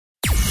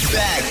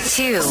back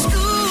to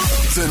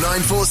The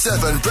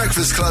 947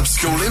 Breakfast Club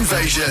School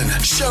Invasion,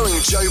 showing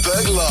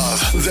Joburg love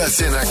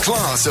that's in a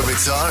class of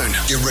its own.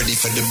 Get ready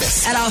for the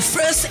best. At our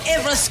first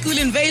ever school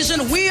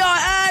invasion, we are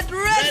at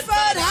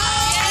Redford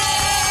House.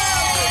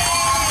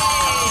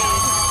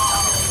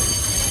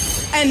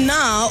 And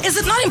now, is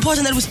it not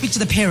important that we speak to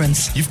the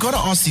parents? You've got to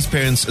ask these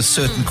parents a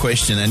certain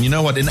question. And you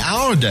know what? In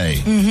our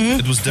day,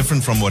 it was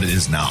different from what it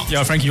is now.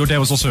 Yeah, Frankie, your day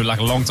was also like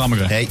a long time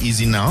ago. Hey,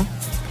 easy now.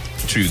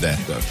 True that,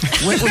 though.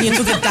 When you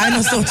took a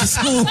dinosaur to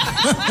school.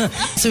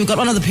 So we've got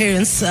one of the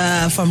parents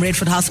from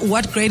Redford House.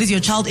 What grade is your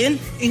child in?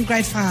 In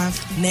grade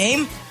 5.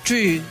 Name?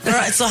 Drew. All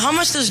right, so how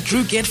much does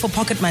Drew get for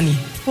pocket money?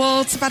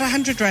 Well, it's about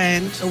 100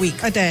 rand. A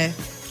week? A day.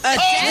 A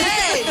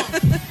day?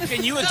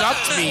 Can you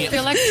adopt me? I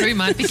feel like Drew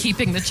might be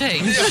keeping the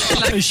change.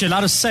 Is she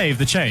allowed to save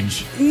the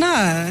change?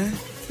 No,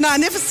 I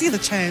never see the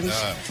change.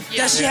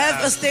 Does she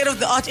have a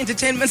state-of-the-art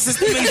entertainment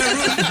system in the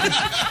room?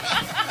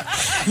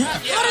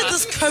 How did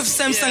this curved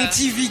Samsung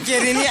TV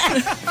get in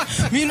here?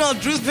 Meanwhile,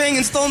 Drew's paying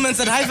installments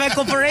at Hi-Fi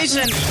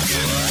Corporation.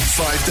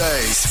 5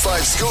 days,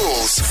 5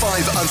 schools,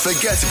 5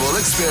 unforgettable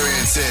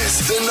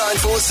experiences. The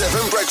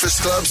 947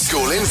 Breakfast Club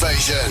School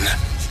Invasion.